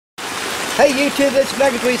Hey YouTube, it's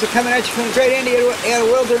Megadweasel coming at you from the great Indiana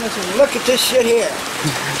wilderness, and look at this shit here.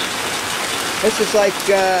 This is like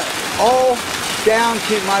all down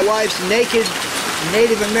to my wife's naked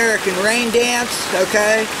Native American rain dance,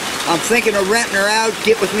 okay? I'm thinking of renting her out.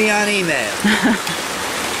 Get with me on email.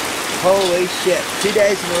 Holy shit, 2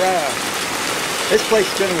 days in a row. This place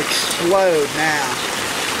is going to explode now.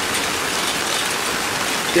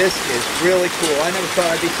 This is really cool. I never thought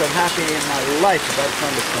I'd be so happy in my life about a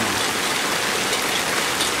thunderstorm.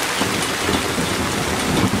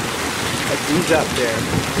 He's up there.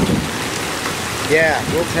 Yeah,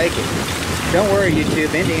 we'll take it. Don't worry,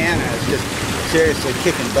 YouTube. Indiana is just seriously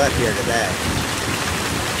kicking butt here today.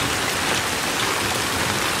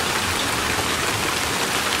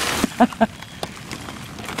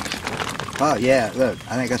 Oh, yeah, look.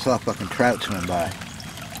 I think I saw a fucking trout swim by.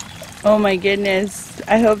 Oh my goodness.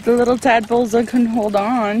 I hope the little tadpoles can hold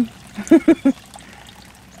on.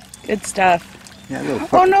 Good stuff. Yeah, little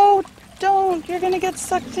oh no! Don't! You're gonna get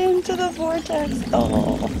sucked into the vortex.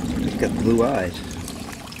 Oh. He's got blue eyes.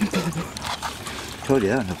 Told you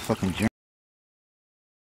that was a fucking